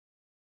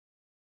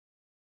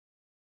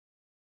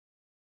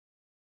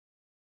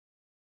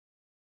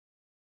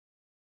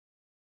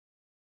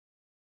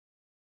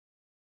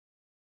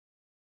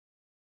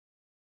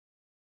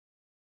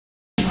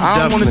I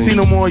don't want to see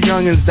no more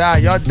youngins die.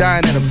 Y'all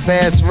dying at a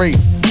fast rate.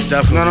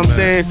 Definitely, you know what I'm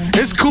saying?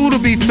 It's cool to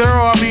be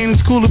thorough. I mean,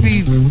 it's cool to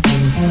be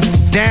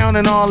down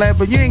and all that,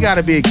 but you ain't got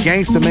to be a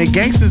gangster, man.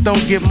 Gangsters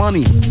don't get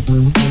money.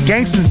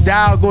 Gangsters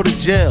die or go to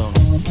jail.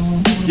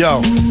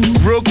 Yo,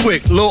 real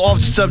quick, a little off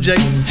the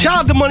subject. Shout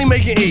out to Money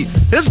Making E.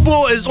 This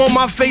boy is on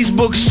my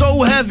Facebook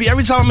so heavy.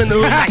 Every time I'm in the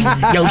hood, like,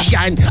 yo,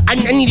 son, I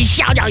need a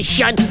shout out,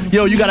 son.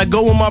 Yo, you gotta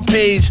go on my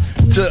page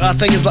to, I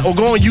think it's like, or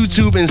go on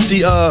YouTube and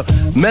see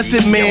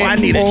Method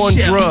Man on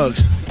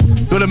Drugs.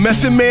 Go to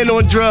Method Man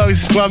on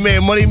Drugs, my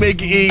man Money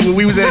Making E. When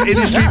we was at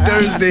Industry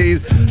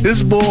Thursdays,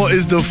 this boy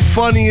is the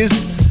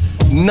funniest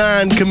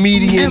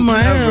non-comedian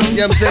ever. You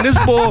know what I'm saying?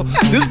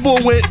 This boy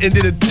went and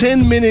did a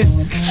 10-minute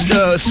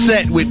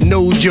set with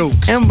no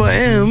jokes. Ember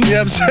M's. You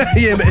know what I'm saying?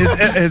 Yeah,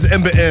 his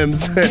Ember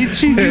M's. You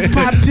cheesy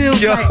pop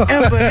pills like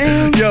Ember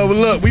M's. Yo,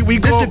 look, we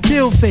go. That's the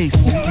pill face.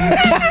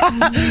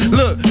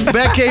 Look,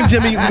 back came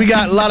Jimmy. We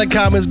got a lot of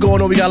comments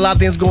going on. We got a lot of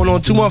things going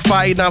on.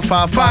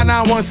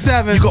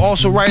 215-895-5917. You can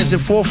also write us at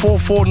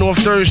 444 North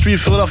 3rd Street,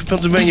 Philadelphia,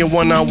 Pennsylvania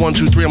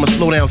 19123. I'm gonna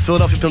slow down.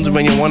 Philadelphia,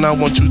 Pennsylvania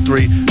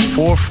 19123.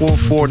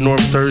 444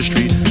 North 3rd Street.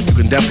 You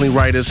can definitely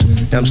write us. You know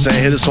what I'm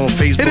saying? Hit us on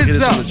Facebook. Hit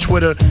us on the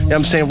Twitter. You know what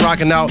I'm saying?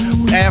 Rocking out.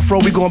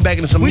 Afro, we going back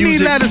into some music. We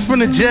need letters from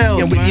the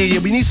jails, we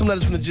need some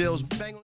letters from the jails. Bang.